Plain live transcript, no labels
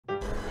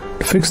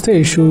To fix the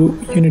issue,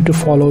 you need to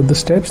follow the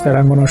steps that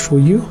I'm going to show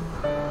you.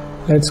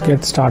 Let's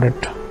get started.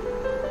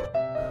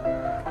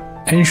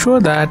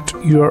 Ensure that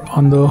you're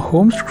on the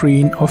home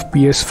screen of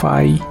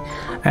PS5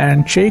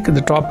 and check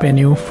the top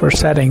menu for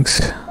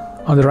settings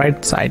on the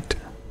right side.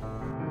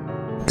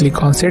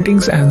 Click on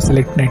settings and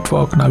select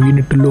network. Now you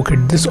need to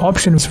locate this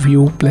option,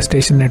 view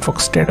PlayStation network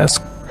status.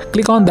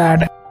 Click on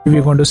that.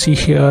 We're going to see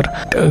here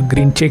a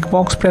green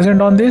checkbox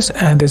present on this,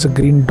 and there's a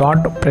green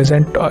dot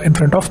present in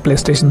front of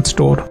PlayStation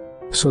Store.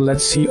 So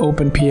let's see,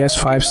 open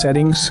PS5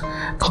 settings.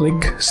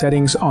 Click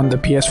settings on the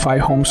PS5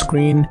 home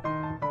screen.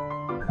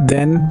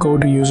 Then go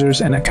to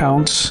users and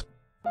accounts.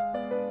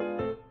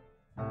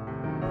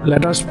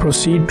 Let us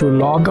proceed to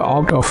log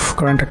out of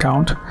current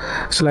account.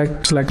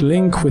 Select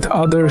link with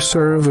other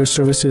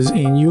services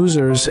in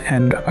users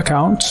and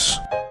accounts.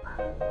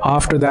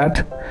 After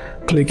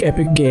that, click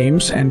Epic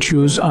Games and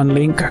choose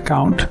Unlink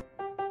account.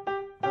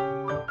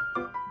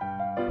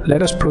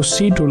 Let us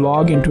proceed to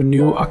log into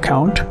new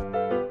account.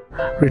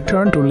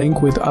 Return to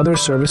link with other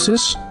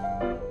services.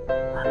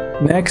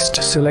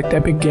 Next, select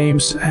Epic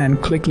Games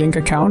and click Link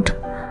account.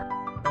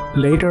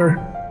 Later,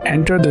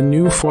 enter the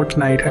new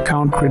Fortnite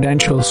account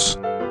credentials.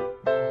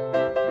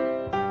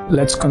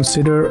 Let's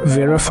consider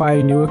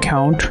verify new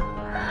account.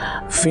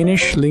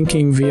 Finish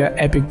linking via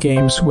Epic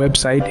Games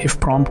website if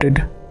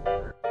prompted.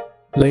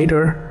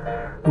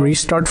 Later,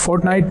 restart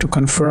Fortnite to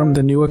confirm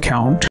the new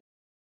account.